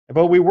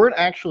But we weren't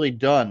actually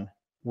done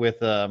with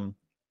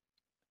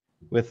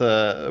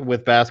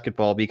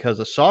basketball, because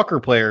a soccer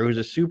player who's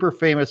a super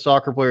famous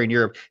soccer player in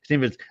Europe, his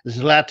name is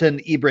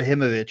Zlatan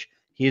Ibrahimovic.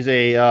 He's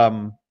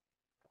a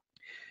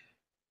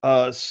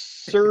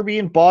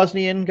Serbian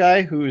Bosnian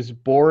guy who's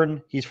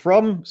born. He's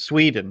from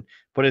Sweden,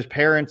 but his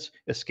parents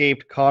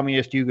escaped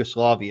communist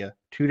Yugoslavia,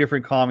 two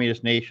different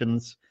communist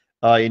nations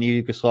in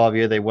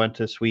Yugoslavia. They went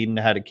to Sweden,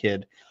 had a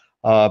kid.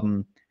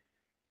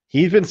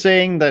 He's been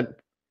saying that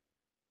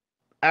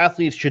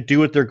athletes should do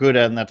what they're good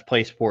at, and that's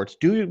play sports.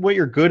 Do what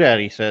you're good at,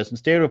 he says, and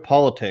stay out of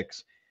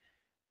politics.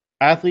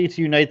 Athletes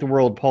unite the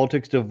world,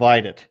 politics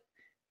divide it.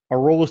 Our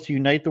role is to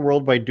unite the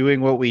world by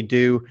doing what we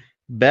do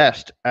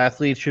best.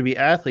 Athletes should be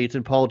athletes,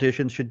 and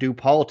politicians should do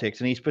politics.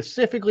 And he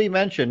specifically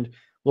mentioned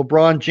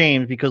LeBron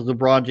James, because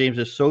LeBron James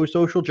is so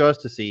social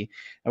justice-y,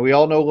 and we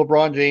all know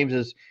LeBron James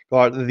has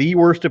got the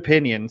worst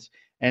opinions,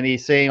 and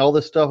he's saying all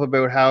this stuff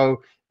about how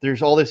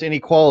there's all this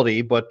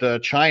inequality,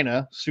 but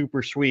China,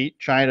 super sweet.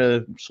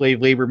 China, slave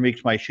labor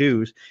makes my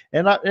shoes.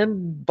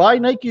 And buy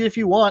Nike if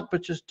you want,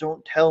 but just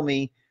don't tell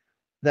me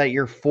that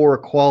you're for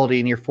equality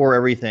and you're for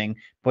everything.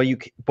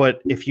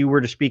 But if you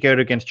were to speak out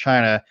against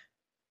China,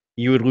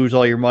 you would lose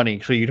all your money.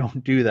 So you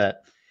don't do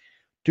that.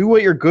 Do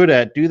what you're good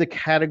at. Do the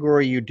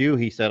category you do,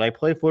 he said. I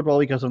play football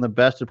because I'm the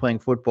best at playing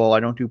football.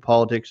 I don't do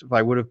politics. If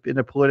I would have been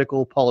a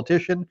political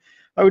politician,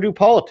 I would do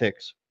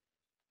politics.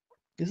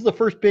 This is the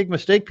first big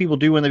mistake people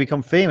do when they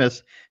become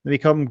famous. They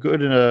become good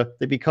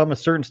they become a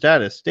certain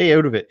status. Stay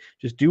out of it.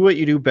 Just do what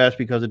you do best,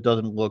 because it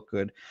doesn't look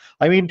good.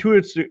 I mean,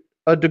 to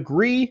a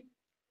degree,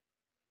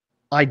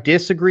 I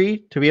disagree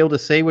to be able to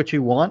say what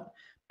you want,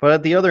 but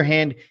at the other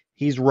hand,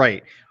 he's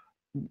right.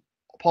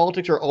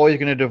 Politics are always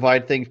going to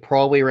divide things,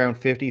 probably around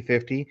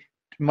 50-50.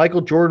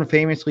 Michael Jordan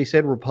famously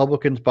said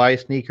Republicans buy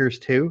sneakers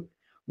too.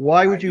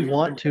 Why would you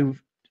want to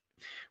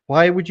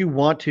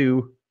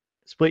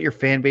split your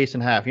fan base in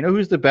half? You know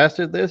who's the best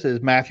at this?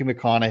 Is Matthew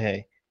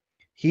McConaughey.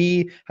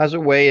 He has a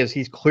way, as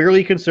he's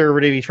clearly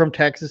conservative. He's from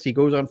Texas. He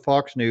goes on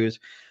Fox News,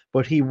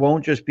 but he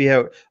won't just be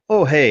out,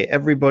 oh, hey,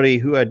 everybody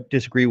who I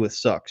disagree with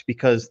sucks,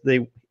 because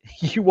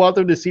you want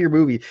them to see your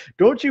movie.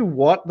 Don't you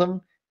want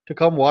them to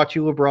come watch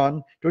you,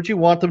 LeBron? Don't you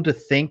want them to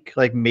think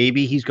like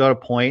maybe he's got a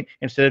point,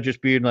 instead of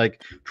just being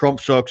like, Trump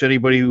sucks,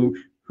 anybody who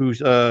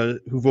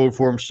voted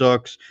for him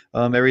sucks,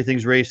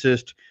 everything's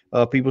racist,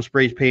 people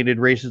spray painted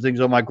racist things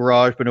on my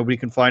garage, but nobody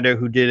can find out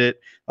who did it,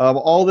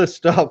 all this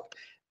stuff.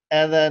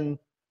 And then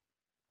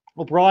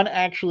LeBron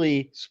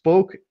actually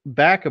spoke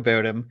back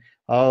about him.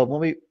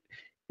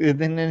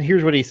 Then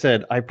here's what he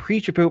said. I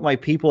preach about my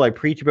people. I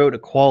preach about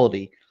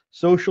equality,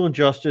 social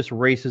injustice,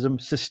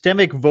 racism,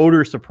 systemic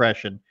voter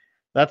suppression.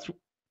 That's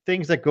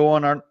things that go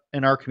on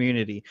in our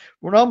community.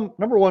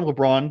 Number one,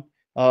 LeBron,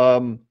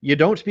 you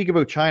don't speak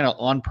about China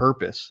on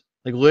purpose.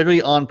 Like,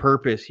 literally on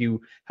purpose,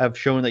 you have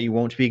shown that you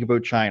won't speak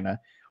about China.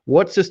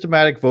 What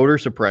systematic voter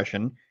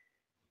suppression?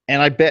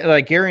 And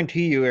I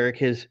guarantee you, Eric,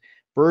 his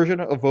version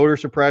of voter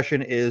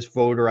suppression is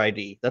voter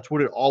ID. That's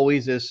what it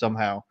always is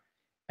somehow.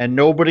 And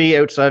nobody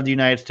outside of the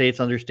United States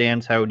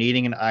understands how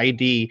needing an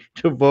ID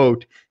to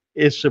vote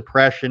is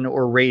suppression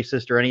or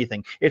racist or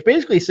anything. It's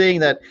basically saying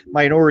that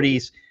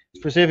minorities,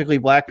 specifically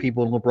black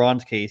people in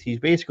LeBron's case, he's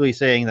basically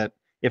saying that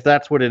if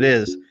that's what it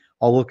is,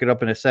 I'll look it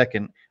up in a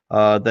second,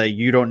 that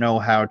you don't know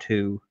how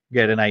to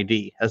get an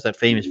ID, as that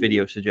famous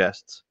video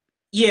suggests.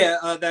 Yeah,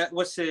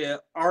 was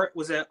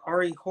that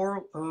Ari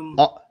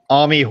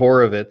Ami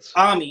Horowitz.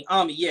 Ami,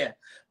 yeah.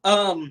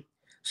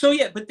 So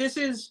yeah, but this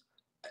is,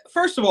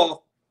 first of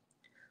all,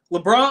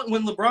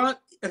 LeBron,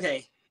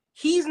 okay,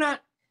 he's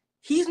not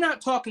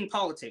talking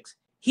politics.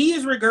 He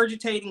is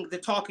regurgitating the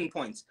talking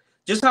points.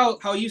 Just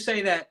how you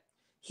say that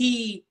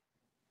he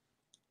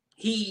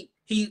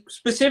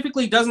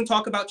specifically doesn't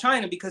talk about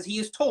China because he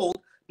is told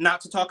not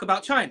to talk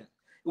about China,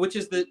 which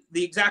is the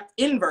exact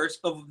inverse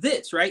of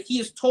this, right? He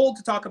is told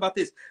to talk about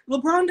this.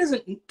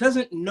 LeBron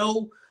doesn't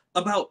know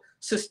about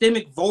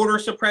systemic voter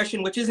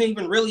suppression, which isn't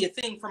even really a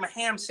thing, from a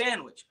ham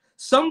sandwich.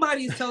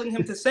 Somebody is telling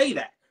him to say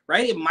that,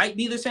 right? It might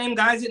be the same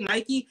guys at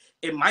Nike.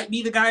 It might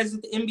be the guys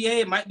at the NBA.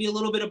 It might be a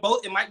little bit of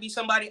both. It might be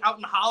somebody out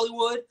in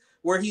Hollywood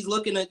where he's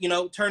looking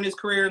to, turn his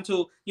career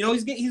into,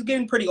 he's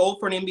getting pretty old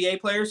for an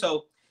NBA player.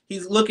 So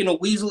he's looking to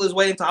weasel his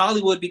way into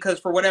Hollywood because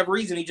for whatever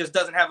reason, he just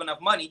doesn't have enough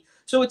money.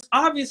 So it's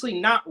obviously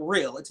not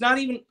real. It's not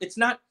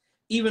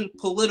even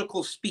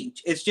political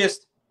speech. It's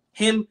just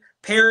him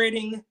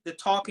parroting the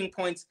talking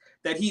points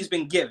that he's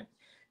been given.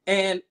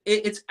 And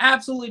it's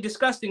absolutely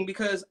disgusting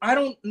because I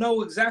don't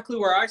know exactly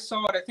where I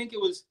saw it. I think it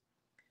was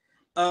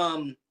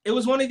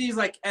one of these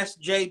like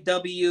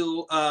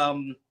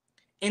SJW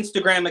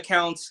Instagram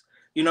accounts,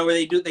 where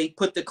they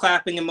put the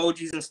clapping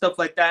emojis and stuff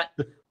like that,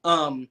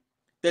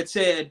 that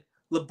said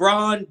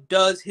LeBron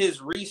does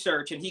his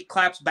research and he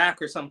claps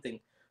back or something.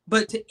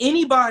 But to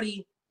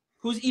anybody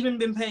who's even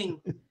been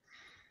paying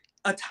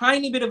a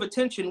tiny bit of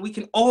attention, we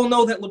can all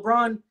know that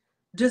LeBron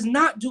does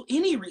not do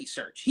any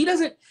research. He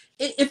doesn't.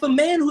 If a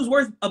man who's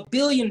worth $1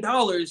 billion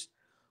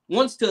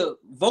wants to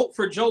vote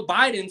for Joe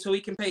Biden so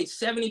he can pay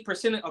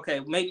 70%.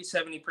 Okay, maybe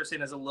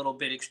 70% is a little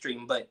bit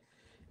extreme, but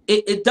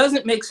it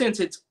doesn't make sense.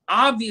 It's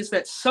obvious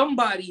that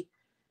somebody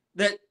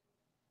that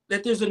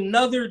there's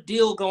another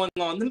deal going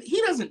on.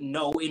 He doesn't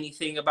know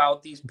anything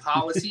about these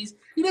policies.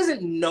 He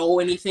doesn't know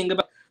anything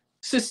about.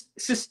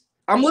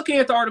 I'm looking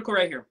at the article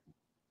right here.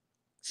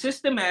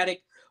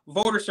 Systematic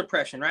voter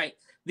suppression, right?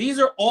 These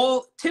are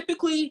all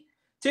typically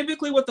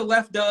what the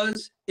left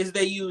does is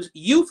they use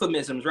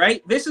euphemisms,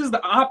 right? This is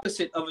the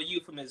opposite of a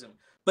euphemism,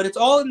 but it's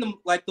all in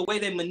the way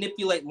they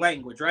manipulate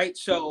language, right?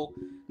 So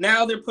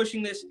now they're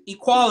pushing this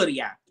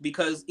Equality Act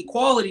because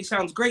equality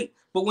sounds great,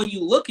 but when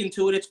you look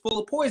into it, it's full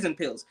of poison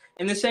pills.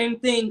 And the same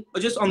thing,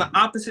 but just on the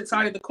opposite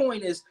side of the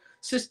coin, is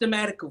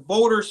systematic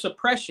voter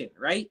suppression,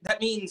 right?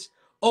 That means,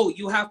 oh,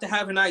 you have to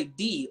have an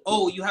ID.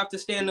 Oh, you have to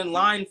stand in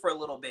line for a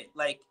little bit.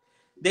 Like,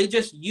 they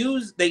just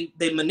they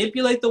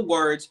manipulate the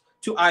words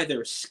to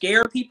either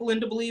scare people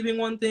into believing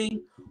one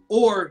thing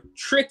or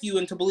trick you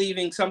into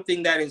believing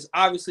something that is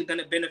obviously going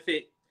to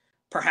benefit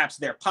perhaps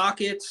their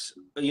pockets,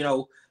 you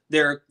know,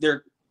 their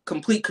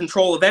complete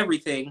control of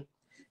everything.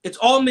 It's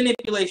all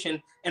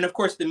manipulation. And of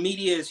course, the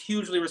media is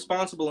hugely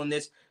responsible in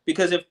this,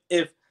 because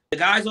if the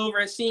guys over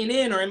at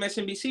CNN or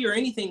MSNBC or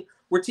anything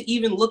were to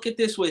even look at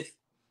this with,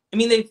 I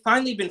mean, they've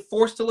finally been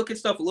forced to look at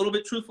stuff a little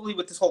bit truthfully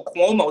with this whole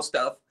Cuomo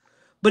stuff.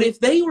 But if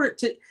they were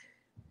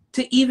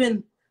to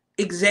even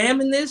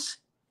examine this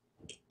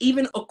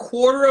even a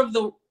quarter of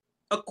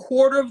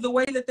the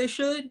way that they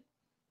should,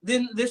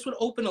 then this would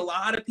open a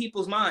lot of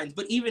people's minds.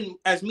 But even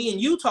as me and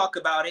you talk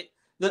about it,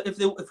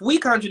 if we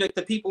contradict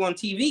the people on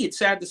TV, it's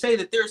sad to say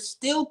that there's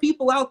still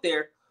people out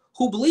there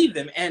who believe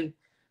them. And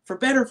for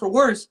better or for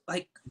worse,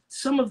 like,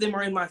 some of them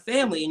are in my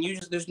family,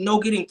 and there's no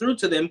getting through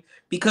to them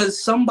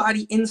because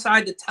somebody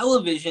inside the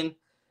television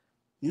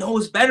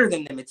knows better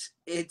than them.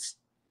 It's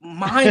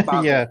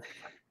mind-boggling. Yeah.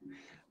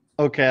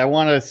 Okay, I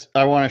want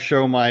to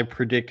show my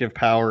predictive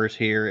powers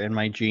here and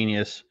my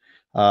genius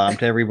to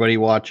everybody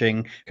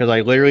watching, because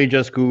I literally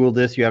just Googled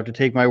this. You have to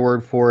take my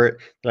word for it.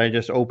 That I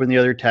just opened the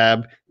other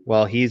tab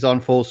while he's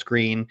on full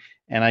screen,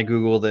 and I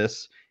Google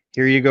this.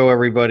 Here you go,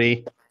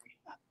 everybody.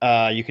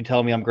 You can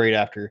tell me I'm great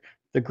after.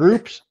 The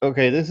groups,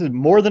 okay, this is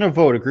more than a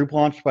vote. A group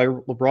launched by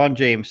LeBron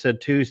James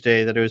said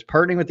Tuesday that it was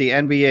partnering with the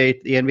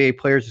NBA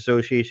Players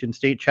Association,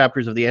 state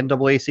chapters of the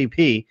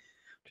NAACP,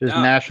 which is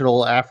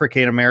National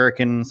African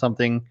American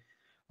something,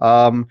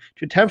 to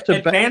attempt to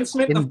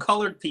advancement of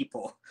colored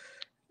people.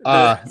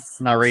 Not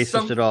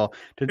racist at all.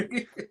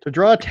 To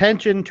draw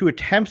attention to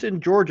attempts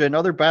in Georgia and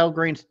other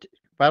battleground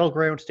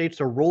states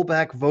to roll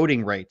back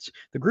voting rights.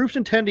 The groups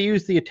intend to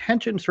use the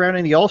attention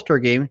surrounding the All-Star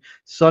game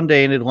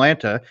Sunday in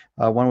Atlanta.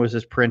 When was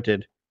this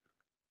printed?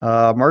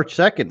 March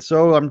 2nd.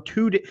 So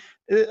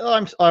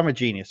I'm a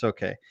genius.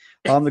 Okay.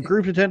 The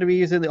groups intend to be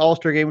using the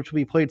All-Star game, which will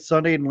be played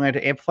Sunday in Atlanta,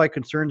 to amplify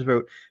concerns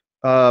about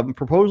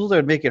proposals that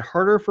would make it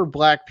harder for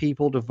black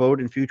people to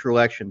vote in future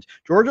elections.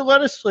 Georgia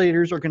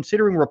legislators are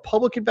considering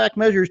Republican-backed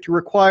measures to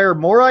require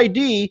more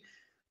ID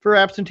for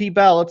absentee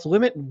ballots,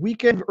 limit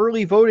weekend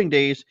early voting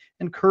days,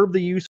 and curb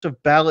the use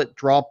of ballot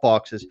drop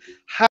boxes.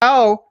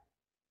 How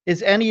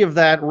is any of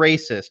that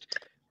racist?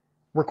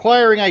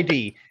 Requiring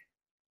ID.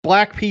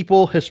 Black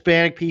people,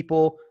 Hispanic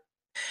people,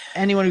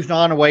 anyone who's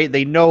non-white,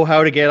 they know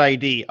how to get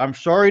ID. I'm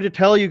sorry to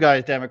tell you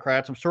guys,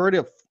 Democrats. I'm sorry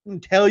to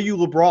tell you,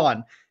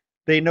 LeBron.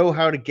 They know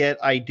how to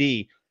get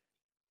ID.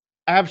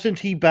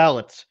 Absentee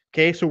ballots,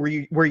 okay? So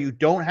where you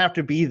don't have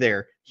to be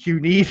there,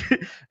 you need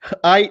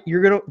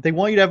they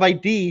want you to have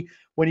ID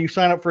when you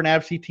sign up for an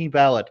absentee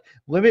ballot.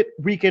 Limit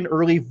weekend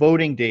early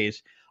voting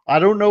days. I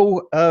don't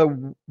know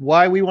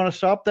why we want to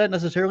stop that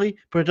necessarily,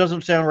 but it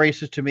doesn't sound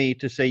racist to me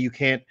to say you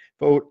can't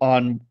vote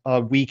on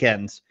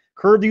weekends.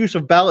 Curb the use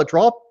of ballot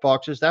drop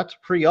boxes. That's a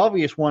pretty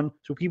obvious one,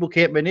 so people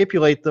can't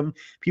manipulate them.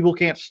 People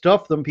can't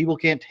stuff them. People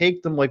can't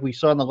take them like we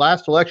saw in the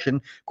last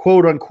election,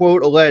 quote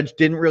unquote, alleged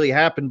didn't really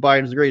happen.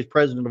 Biden's the greatest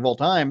president of all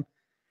time.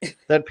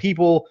 That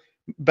people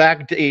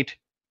backdate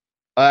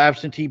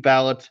absentee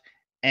ballots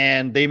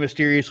and they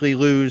mysteriously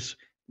lose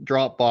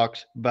drop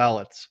box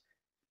ballots.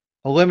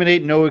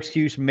 Eliminate no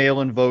excuse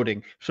mail-in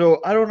voting.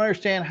 So I don't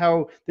understand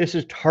how this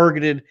is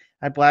targeted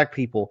at black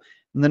people.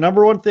 And the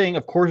number one thing,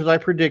 of course, as I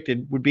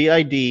predicted, would be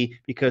ID,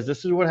 because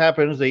this is what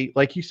happens. They,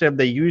 like you said,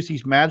 they use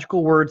these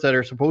magical words that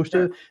are supposed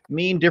to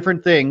mean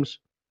different things,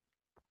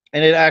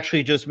 and it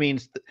actually just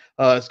means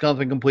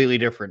something completely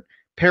different.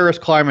 Paris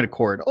Climate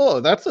Accord.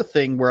 Oh, that's a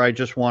thing where I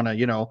just want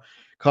to,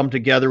 come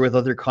together with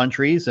other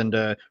countries and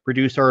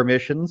reduce our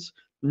emissions.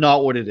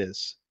 Not what it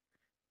is.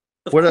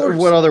 What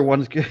other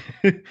ones?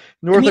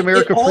 North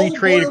America Free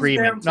Trade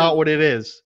Agreement. Not what it is.